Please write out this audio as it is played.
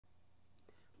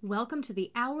Welcome to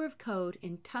the Hour of Code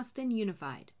in TUSD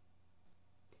Unified.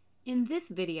 In this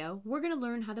video, we're going to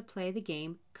learn how to play the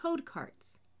game Code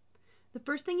Karts. The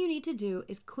first thing you need to do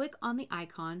is click on the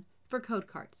icon for Code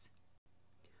Karts.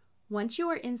 Once you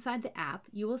are inside the app,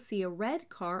 you will see a red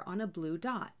car on a blue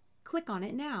dot. Click on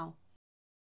it now.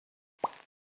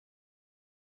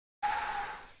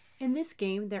 In this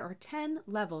game, there are 10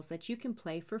 levels that you can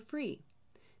play for free.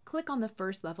 Click on the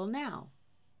first level now.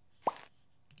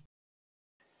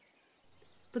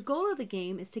 The goal of the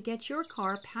game is to get your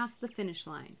car past the finish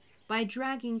line by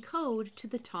dragging code to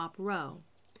the top row.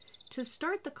 To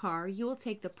start the car, you will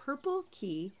take the purple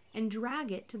key and drag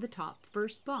it to the top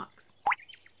first box.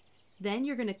 Then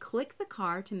you're going to click the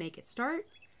car to make it start,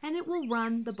 and it will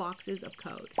run the boxes of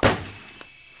code.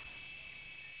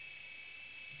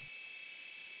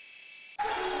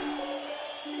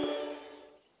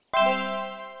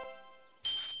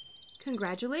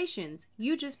 Congratulations,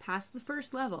 you just passed the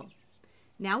first level.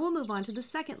 Now we'll move on to the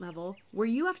second level, where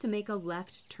you have to make a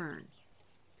left turn.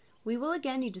 We will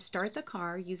again need to start the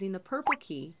car using the purple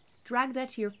key, drag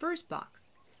that to your first box.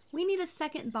 We need a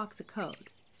second box of code.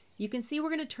 You can see we're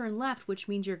going to turn left, which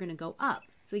means you're going to go up.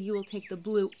 So you will take the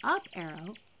blue up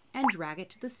arrow and drag it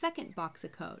to the second box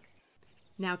of code.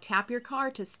 Now tap your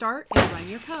car to start and run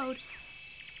your code.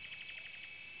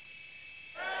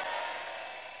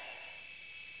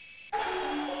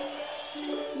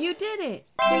 You did it!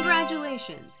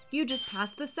 Congratulations! You just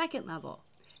passed the second level.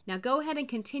 Now go ahead and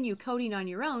continue coding on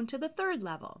your own to the third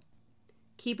level.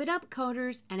 Keep it up,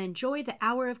 coders, and enjoy the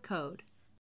Hour of Code.